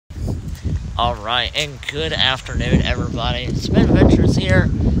Alright, and good afternoon, everybody. SpenVentures here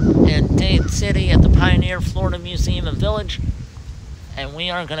in Dade City at the Pioneer Florida Museum and Village. And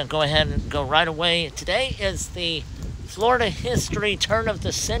we are going to go ahead and go right away. Today is the Florida History Turn of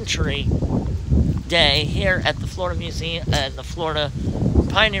the Century Day here at the Florida Museum, at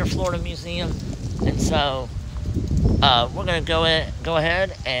the Pioneer Florida Museum. And so we're going to go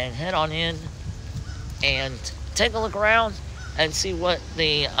ahead and head on in and take a look around and see what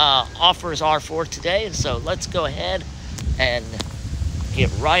the offers are for today. So let's go ahead and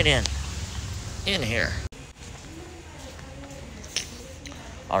get right in here.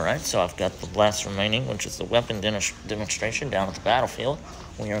 Alright, so I've got the blast remaining, which is the weapon demonstration down at the battlefield.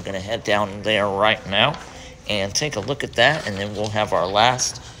 We are going to head down there right now and take a look at that, and then we'll have our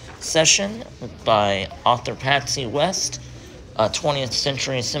last session by author Patsy West, 20th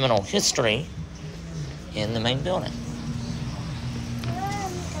Century Seminole History, in the main building.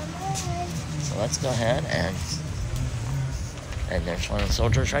 So let's go ahead and there's one of the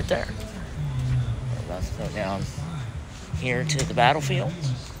soldiers right there. We're about to go down here to the battlefield.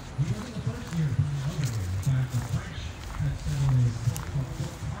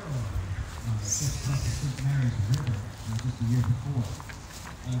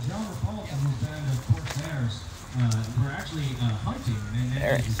 John Repulse and his band of corsairs were actually hunting, and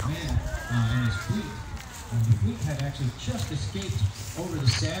then his men and his fleet. The fleet had actually just escaped over the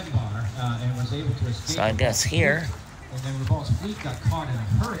sandbar and was able to escape. So I guess here. And then Repulse's fleet got caught in a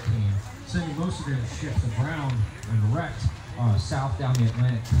hurricane, sending most of their ships aground and wrecked south down the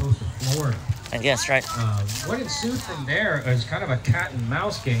Atlantic coast of Florida. I guess, right. What ensued from there is kind of a cat and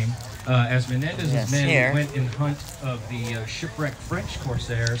mouse game, as Menendez's men went in hunt of the shipwrecked French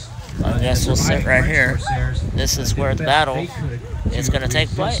corsairs. I guess we'll sit right here. This is where the battle is going to take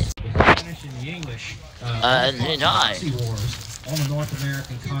place. The Spanish and the English Nazi wars on the North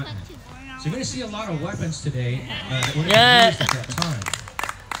American continent. So you're going to see a lot of weapons today that were used at that time.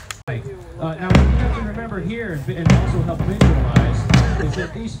 Now, what you have to remember here and also help visualize is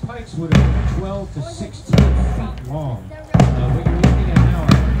that these pikes would have been 12 to 16 feet long. What you're looking at now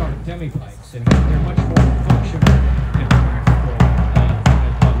are called demi-pikes, and they're much more functional and practical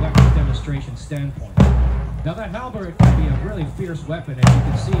from a weapons demonstration standpoint. Now, that halberd can be a really fierce weapon, as you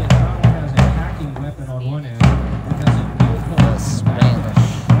can see. It not only has a hacking weapon on one end, it has a beautiful Spanish.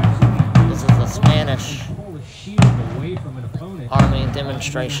 This is the Spanish Army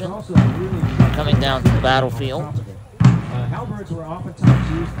demonstration coming down to the battlefield. Halberds were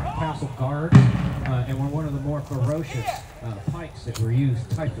oftentimes used for castle guards and were one of the more ferocious pikes that were used,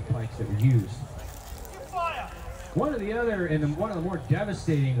 types of pikes that were used. One of the other, and one of the more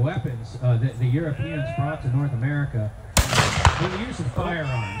devastating weapons that the Europeans brought to North America were the use of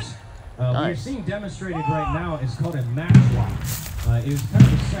firearms. What you're seeing demonstrated right now is called a matchlock. It was kind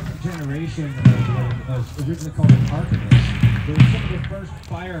of the second generation of what was originally called an arquebus. It was some of the first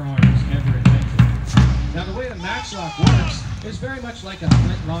firearms ever invented. Now, the way the matchlock works is very much like a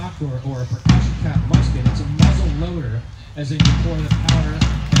flintlock or a percussion cap musket. It's a muzzle loader, as in you pour the powder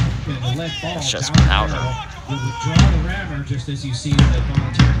and the lead ball down the barrel. You withdraw the rammer, just as you see the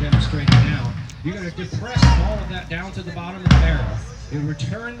volunteer demonstrating now. You're going to depress all of that down to the bottom of the barrel. You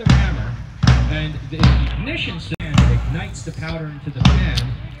return the rammer, and the ignition stand ignites the powder into the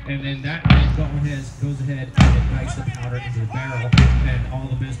pan, and then that goes ahead and ignites the powder into the barrel, and all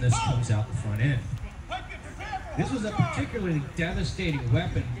the business comes out the front end. This was a particularly devastating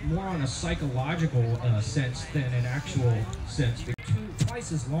weapon, more on a psychological sense than an actual sense. They're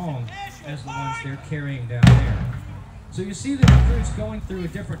twice as long as the ones they're carrying down there. So you see the recruits going through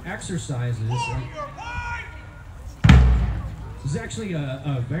different exercises. This is actually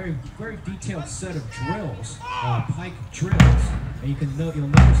a very, very detailed set of drills, pike drills, and you'll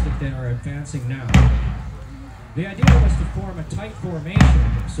notice that they are advancing now. The idea was to form a tight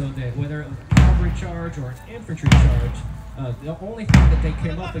formation so that whether it was a cavalry charge or an infantry charge, the only thing that they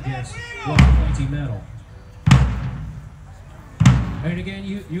came up against was pointy metal. And again,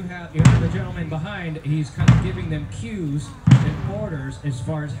 you have the gentleman behind. He's kind of giving them cues and orders as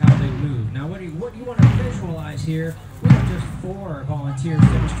far as how they move. Now, what you want to visualize here, we have just 4 volunteers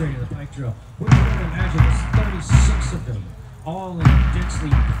demonstrating the pike drill. What you want to imagine is 36 of them, all in a densely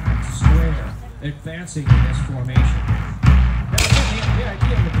packed square, advancing in this formation. Now, the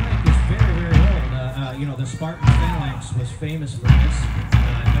idea of the pike is very, very old. The Spartan phalanx was famous for this.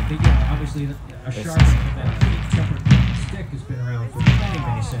 Obviously, a sharp tempered stick has been around for many,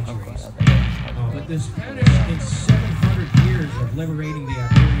 many centuries. But the Spanish, in 700 years of liberating the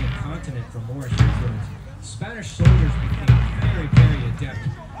Iberian continent from Moorish influence, Spanish soldiers became very, very adept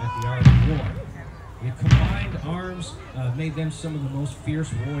at the art of war. The combined arms made them some of the most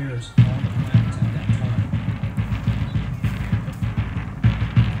fierce warriors on the planet at that time.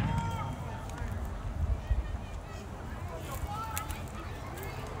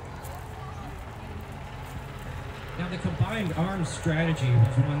 Now, the combined arms strategy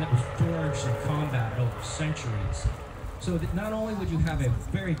was one that was forged in combat over centuries. So that not only would you have a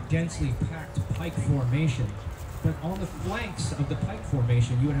very densely packed pike formation, but on the flanks of the pike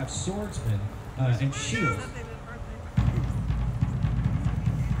formation, you would have swordsmen and shields.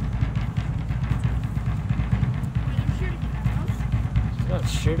 Don't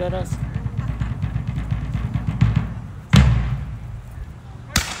shoot at us.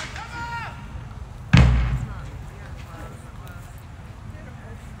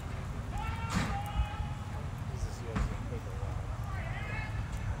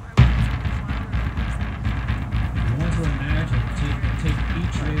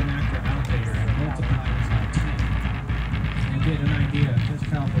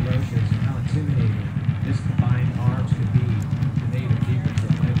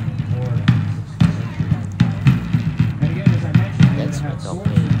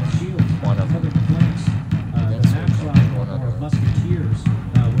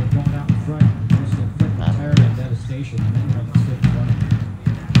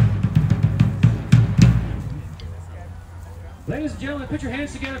 Ladies and gentlemen, put your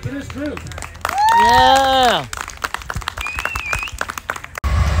hands together for this group. Yeah.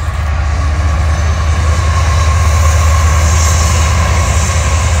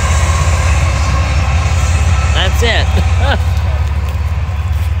 That's it.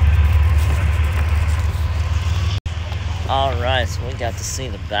 All right, so we got to see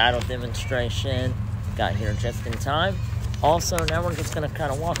the battle demonstration. Got here just in time. Also, now we're just going to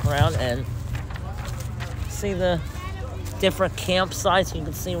kind of walk around and see the different campsites. You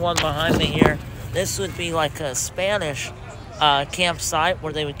can see one behind me here. This would be like a Spanish campsite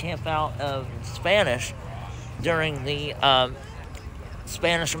where they would camp out of Spanish during the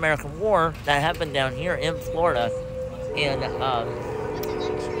Spanish-American War that happened down here in Florida in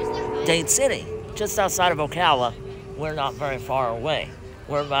Dade City, just outside of Ocala. We're not very far away.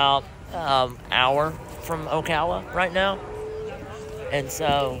 We're about an hour from Ocala right now. And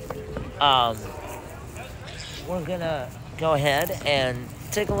so we're going to go ahead and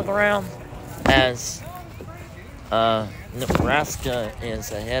take a look around as Nebraska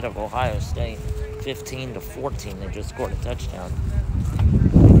is ahead of Ohio State 15-14. They just scored a touchdown,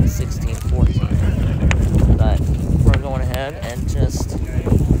 16-14. But we're going ahead and just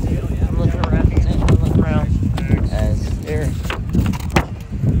looking around as they're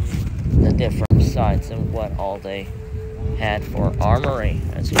the different sites and what all they had for armory.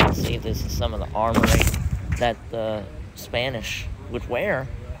 As you can see, this is some of the armory that the Spanish would wear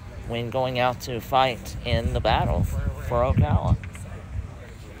when going out to fight in the battle for Ocala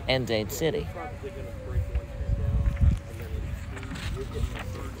and Dade City.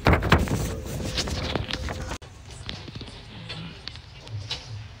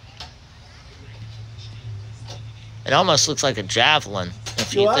 It almost looks like a javelin.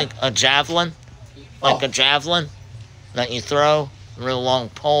 If you think a javelin, like a javelin that you throw, a real long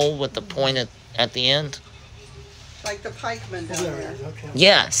pole with the point at the end. Like the pikemen down there. Okay.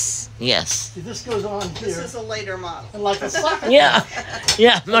 Yes, yes. See, this goes on here. This is a later model. And like a second. Yeah,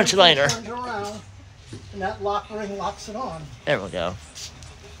 yeah, much later. Turns around, and that lock ring locks it on. There we go.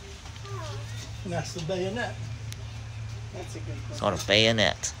 And that's the bayonet. That's a good one. Sort of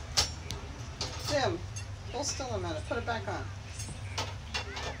bayonet. Jim, hold still a minute. Put it back on.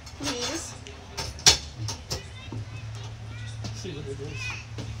 Please. See what it is.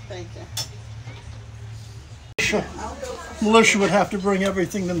 Thank you. Militia would have to bring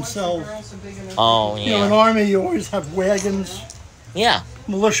everything themselves. Oh, You know, in yeah. Army, you always have wagons. Yeah.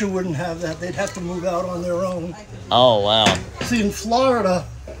 Militia wouldn't have that. They'd have to move out on their own. Oh, wow. See, in Florida,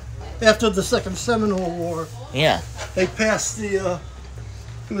 after the Second Seminole War, Yeah. they passed the,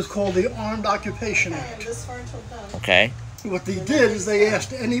 it was called the Armed Occupation Act. This far until done. Okay. What they did is they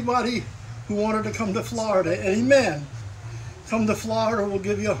asked anybody who wanted to come to Florida, any man, come to Florida, we'll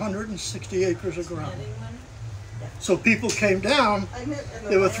give you 160 acres of ground. So people came down.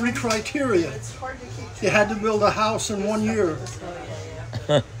 There were 3 criteria. It's hard to keep You had to build a house in 1 year.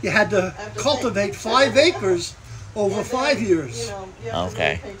 You had to cultivate 5 acres over 5 years.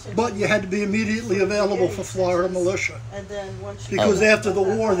 Okay. But you had to be immediately available for Florida militia. And then once you Because after the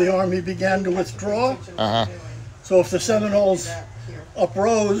war, the Army began to withdraw. Uh-huh. So if the Seminoles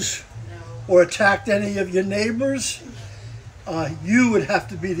uprose or attacked any of your neighbors, you would have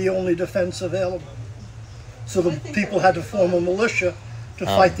to be the only defense available. So the people had to form a militia to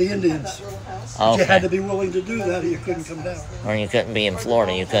fight the Indians. Okay. You had to be willing to do that or you couldn't come down. Or you couldn't be in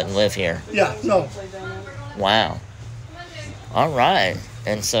Florida. You couldn't live here. Yeah, no. Wow. All right.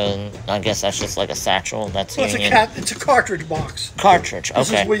 And so I guess that's just like a satchel. That's Well, Union. it's a cartridge box. Cartridge.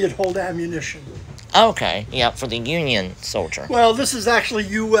 This Okay. is where you'd hold ammunition. Okay. Yeah, for the Union soldier. Well, this is actually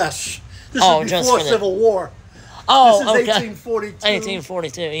U.S. This Oh, is just before for the- Civil War. Oh, This is okay. 1842.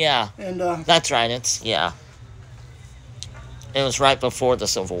 1842. Yeah. And That's right. Yeah. It was right before the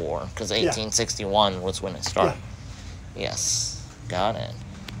Civil War because 1861 was when it started. yeah. Yes. Got it.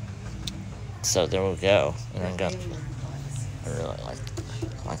 So there we go. And I really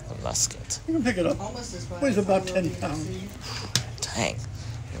like the musket. You can pick it up. Weighs about 10 pounds. Dang.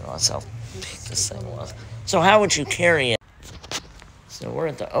 You know, I'll pick this thing up. So how would you carry it? So we're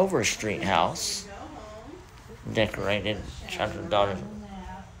at the Overstreet house. Decorated $100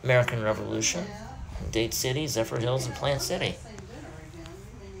 American Revolution. Dade City, Zephyr Hills, and Plant City.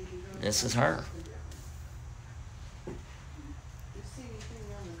 This is her.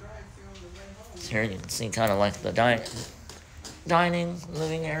 So here you can see kind of like the dining,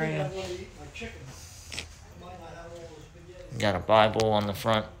 living area. Got a Bible on the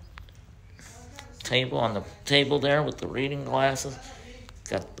front table, on the table there with the reading glasses.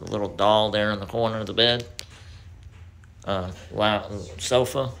 Got the little doll there in the corner of the bed.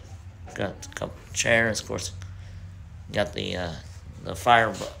 Sofa. Got a couple chairs, of course. Got the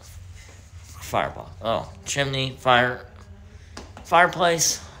chimney,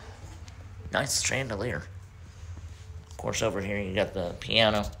 fireplace. Nice chandelier. Of course, over here you got the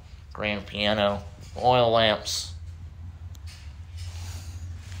piano, grand piano, oil lamps.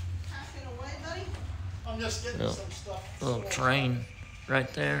 I'm just getting some stuff. Little train right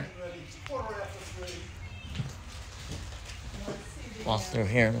there. Walk through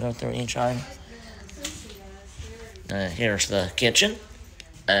here and go through each item. Here's the kitchen.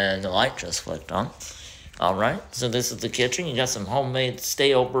 And the light just flicked on. Alright, so this is the kitchen. You got some homemade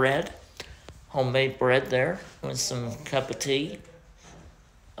stale bread. Homemade bread there with some cup of tea.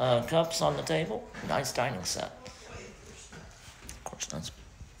 Cups on the table. Nice dining set. Of course, nice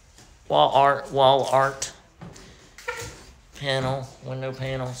wall art. Panel, window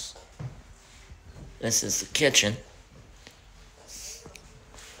panels. This is the kitchen.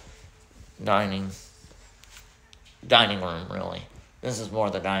 Dining room, really. This is more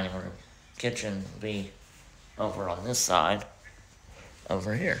the dining room. Kitchen would be over on this side,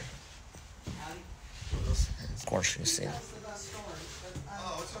 over here. Of course, you see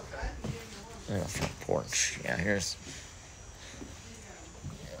the front porch. Yeah, here's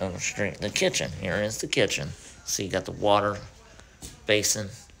over the street. The kitchen. Here is the kitchen. So you got the water basin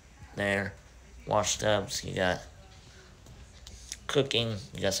there, wash tubs. You got cooking.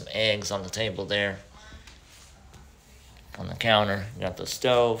 You got some eggs on the table there. On the counter, you got the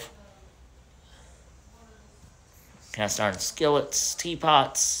stove, cast iron skillets,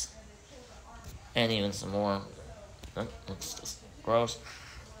 teapots, and even some more. Looks just gross.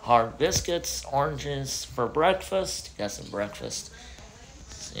 Hard biscuits, oranges for breakfast. You got some breakfast.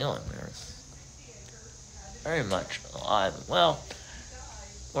 Ceiling mirrors. Very much alive. Well,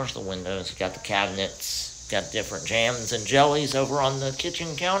 of course, the windows. You got the cabinets. Got different jams and jellies over on the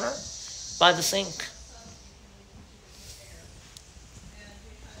kitchen counter by the sink.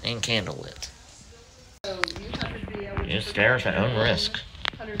 And candlelit. Use stairs at own risk.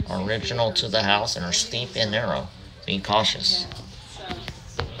 Original to the house and are steep and narrow. Be cautious.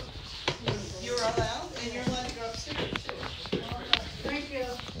 You're allowed, and you're allowed to go upstairs too. Thank you.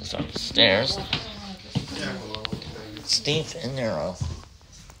 These are the stairs. Steep and narrow.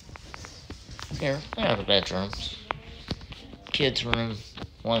 Here, they are the bedrooms. Kids' room.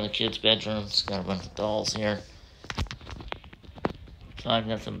 One of the kids' bedrooms. Got a bunch of dolls here. So I've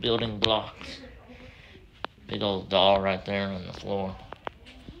got some building blocks. Big old doll right there on the floor.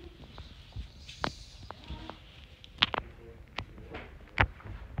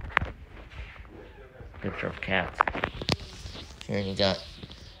 Picture of cats. Here you got,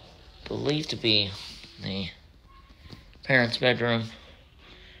 believed to be the parents' bedroom.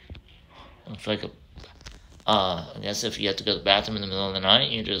 Looks like I guess if you have to go to the bathroom in the middle of the night,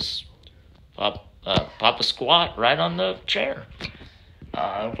 you just pop a squat right on the chair.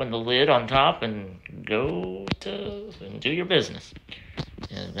 Open the lid on top and go and do your business.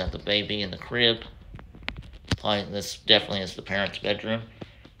 And got the baby in the crib. This definitely is the parents' bedroom,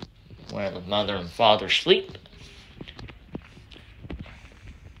 where the mother and father sleep.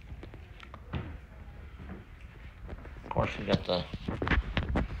 Of course, we got the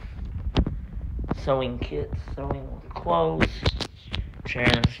sewing kits, sewing clothes,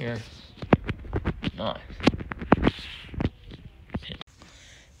 chairs here. Nice.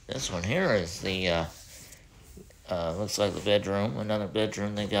 This one here is the, looks like the bedroom. Another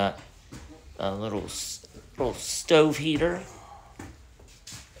bedroom. They got a little stove heater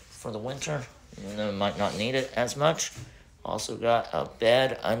for the winter. You know, might not need it as much. Also got a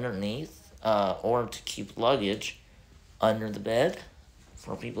bed underneath, or to keep luggage under the bed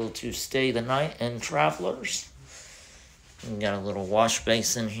for people to stay the night and travelers. You got a little wash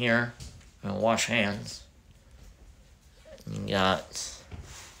basin here, and wash hands. You got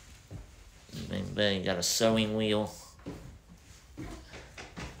big bed. You got a sewing wheel.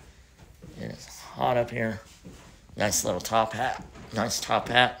 It's hot up here. Nice little top hat. Nice top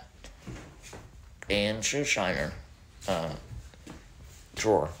hat. And shoe shiner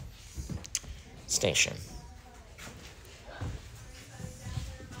drawer station.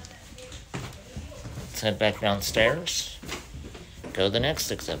 Let's head back downstairs. Go to the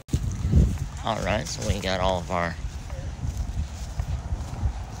next exhibit. Alright, so we got all of our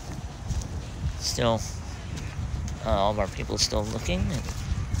all of our people still looking, and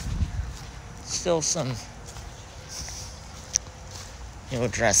still some people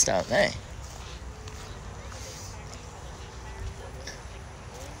dressed out there.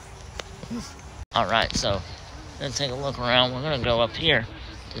 Alright, so let's take a look around. We're going to go up here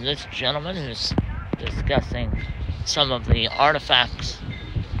to this gentleman who's discussing some of the artifacts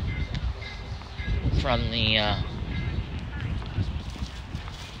from the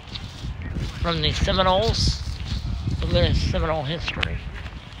Seminoles, a bit of Seminole history.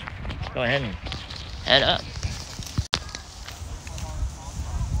 Let's go ahead and head up.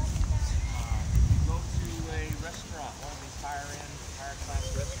 Go to a restaurant, one of these higher class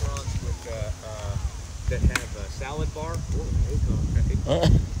restaurants with that have a salad bar.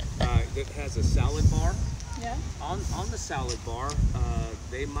 That has a salad bar. Yeah. On the salad bar,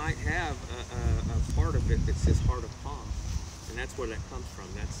 they might have a part of it that says Heart of Palm, and that's where that comes from.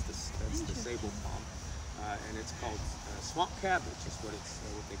 That's the sable palm, and it's called swamp cabbage. Is what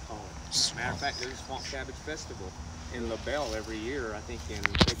they call it. Matter of fact, there's a swamp cabbage festival in La Belle every year. I think in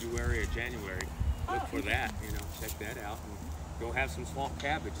February or January. Look for that. You know, check that out and go have some swamp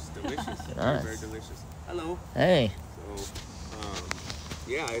cabbage. It's delicious. Nice. Very delicious. Hello. Hey. So,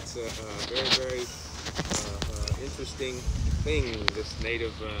 yeah, it's a very, very interesting thing, this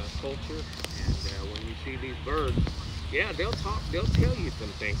native culture. And when you see these birds, yeah, they'll tell you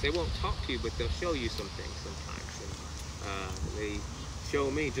some things. They won't talk to you, but they'll show you some things sometimes. And they show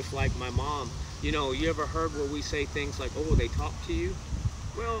me, just like my mom. You know, you ever heard where we say things like, oh, they talk to you?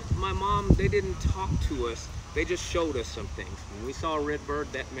 Well, my mom, they didn't talk to us. They just showed us some things. When we saw a red bird,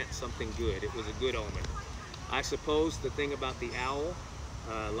 that meant something good. It was a good omen. I suppose the thing about the owl,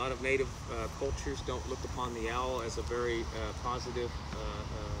 a lot of native cultures don't look upon the owl as a very positive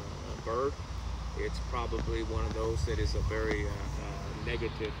bird. It's probably one of those that is a very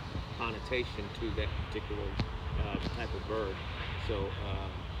negative connotation to that particular type of bird. So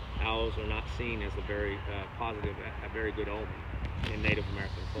owls are not seen as a very positive, a very good omen in Native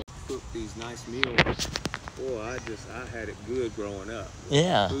American culture. Cook these nice meals. Boy, I had it good growing up.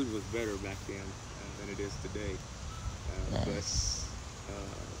 Yeah. Food was better back then than it is today. Nice. But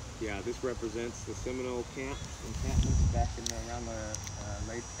yeah, this represents the Seminole encampments back in around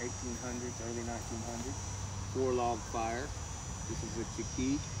the late 1800s, early 1900s. 4-log fire. This is a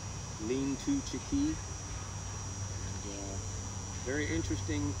chickee, lean-to chickee. And very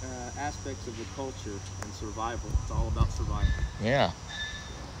interesting aspects of the culture and survival. It's all about survival. Yeah.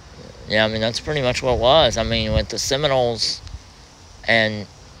 Yeah, I mean, that's pretty much what it was. I mean, with the Seminoles and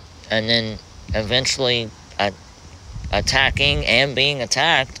then eventually attacking and being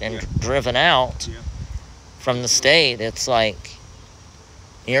attacked and driven out from the state, it's like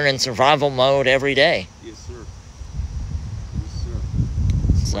you're in survival mode every day. Yes, sir. Yes, sir.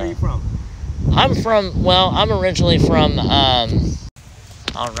 So, where are you from? I'm originally from,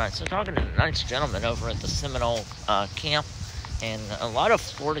 all right, so talking to a nice gentleman over at the Seminole camp, and a lot of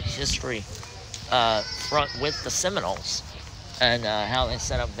Florida history with the Seminoles and how they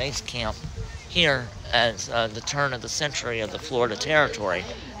set up base camp here as the turn of the century of the Florida Territory.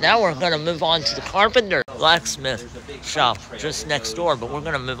 Now we're going to move on to the Carpenter blacksmith shop just next door, but we're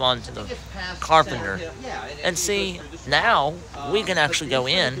going to move on to the Carpenter and see. Now we can actually go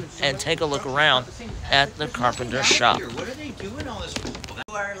in and take a look around at the Carpenter shop. What are they doing all this?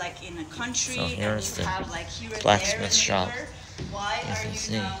 You are like in a country, So here's and you the have like here and blacksmith there and shop. everywhere. Why You are can you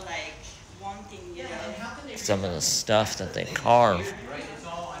see now like wanting, you know? some of the stuff that they carve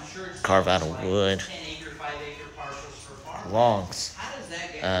out of wood, logs.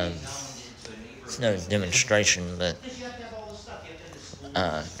 It's no demonstration, but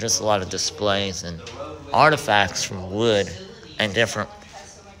just a lot of displays and artifacts from wood and different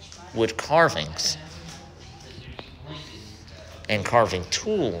wood carvings and carving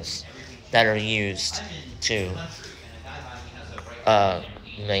tools that are used to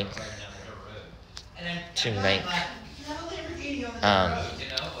make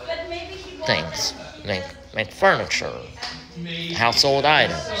things, make furniture, household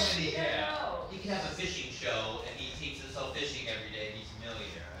items. He can have a fishing show and he takes himself fishing every day and he's a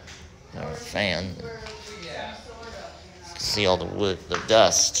millionaire. Or a fan. See all the wood, the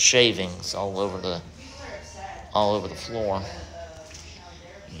dust, shavings all over the floor.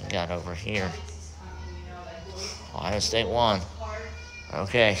 You got over here. Ohio State won.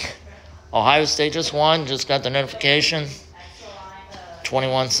 Okay. Ohio State just won. Just got the notification.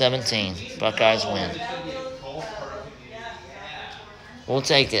 21-17. Buckeyes win. We'll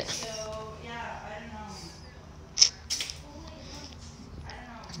take it.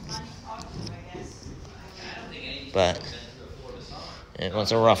 But it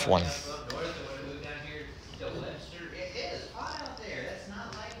was a rough one.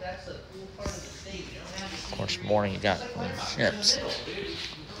 Of course, more you got ships.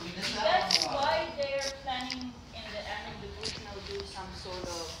 That's why they're planning in the end of the book now do some sort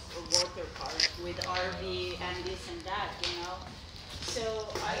of water park with RV and this and that, you know. So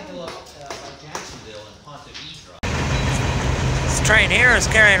I don't know. Jacksonville and Ponte Vedra. This train here is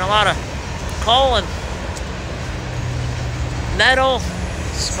carrying a lot of coal and metal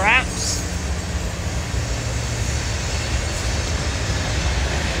scraps.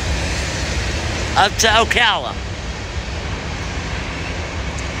 Up to Ocala.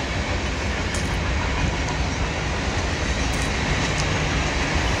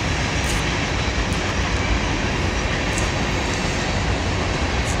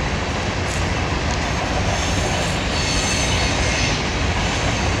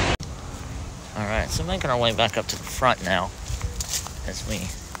 Alright, so making our way back up to the front now as we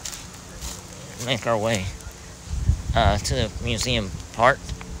make our way to the museum part.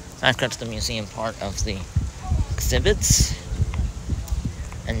 Back up to the museum part of the exhibits.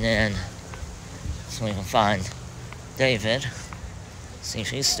 And then, so we can find David. See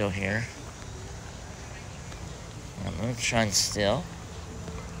if he's still here. Moonshine still.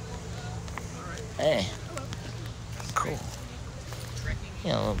 Hey. Cool.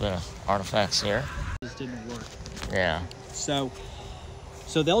 Yeah, a little bit of artifacts here. This didn't work. Yeah. So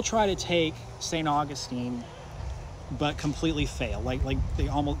they'll try to take St. Augustine, but completely fail. Like they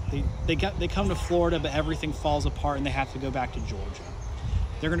come to Florida, but everything falls apart and they have to go back to Georgia.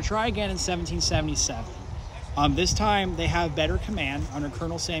 They're going to try again in 1777. This time they have better command under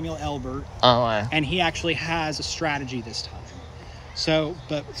Colonel Samuel Elbert. Oh, wow. And he actually has a strategy this time. So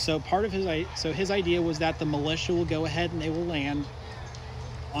part of his idea was that the militia will go ahead and they will land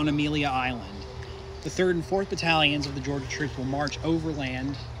on Amelia Island. The 3rd and 4th battalions of the Georgia troops will march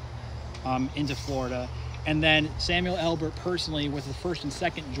overland into Florida. And then Samuel Elbert personally, with the 1st and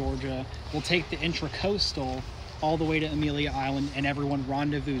 2nd Georgia, will take the intracoastal all the way to Amelia Island, and everyone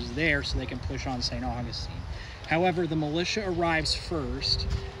rendezvous there so they can push on St. Augustine. However, the militia arrives first.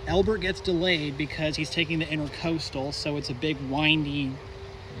 Elbert gets delayed because he's taking the intercoastal, so it's a big windy,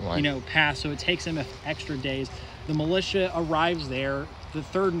 path, so it takes him extra days. The militia arrives there. The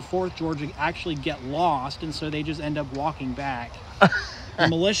 3rd and 4th Georgia actually get lost, and so they just end up walking back. The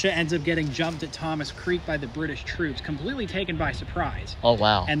militia ends up getting jumped at Thomas Creek by the British troops, completely taken by surprise. Oh,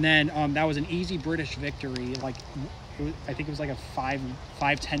 wow. And then that was an easy British victory. I think it was like a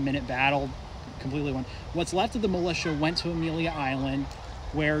 5-10 minute battle, completely won. What's left of the militia went to Amelia Island,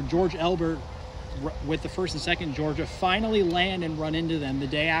 where George Elbert, with the 1st and 2nd Georgia, finally land and run into them the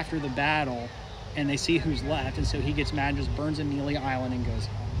day after the battle, and they see who's left, and so he gets mad, just burns Amelia Island and goes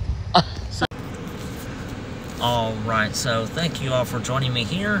home. All right, so thank you all for joining me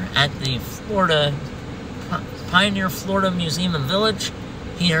here at the Pioneer Florida Museum and Village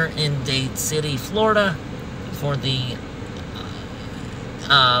here in Dade City, Florida, for the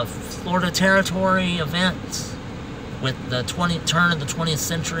Florida Territory event with the turn of the 20th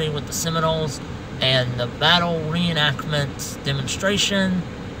century with the Seminoles and the battle reenactment demonstration.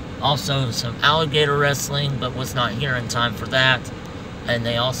 Also some alligator wrestling, but was not here in time for that. And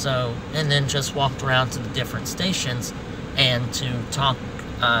then just walked around to the different stations and to talk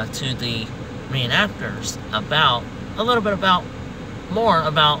to the reenactors about a little bit more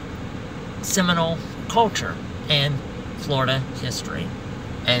about Seminole culture and Florida history,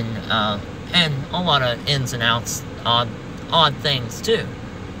 and a lot of ins and outs, odd things too.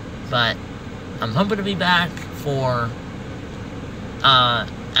 But I'm hoping to be back for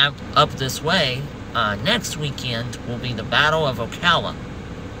up this way. Next weekend will be the Battle of Ocala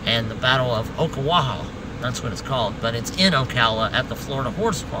and the Battle of Okawaha. That's what it's called, but it's in Ocala at the Florida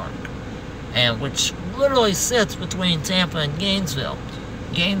Horse Park, and which literally sits between Tampa and Gainesville.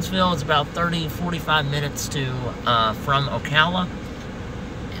 Gainesville is about 30-45 minutes from Ocala,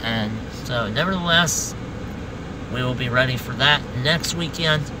 and so nevertheless, we will be ready for that next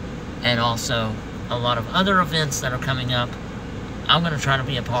weekend, and also a lot of other events that are coming up I'm going to try to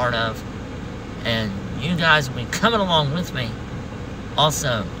be a part of, and you guys will be coming along with me.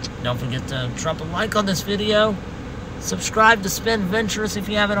 Also, don't forget to drop a like on this video, subscribe to SpenVentures if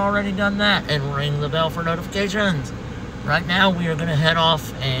you haven't already done that, and ring the bell for notifications. Right now, we are going to head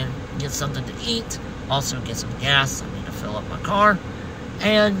off and get something to eat, also get some gas. I need to fill up my car,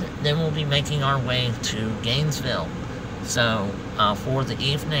 and then we'll be making our way to Gainesville. So, for the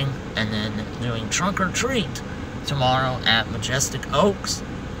evening, and then doing trunk or treat tomorrow at Majestic Oaks,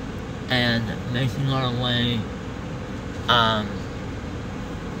 and making our way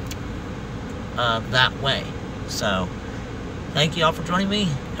that way. So, thank you all for joining me,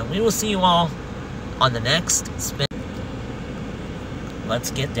 and we will see you all on the next spin.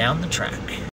 Let's get down the track.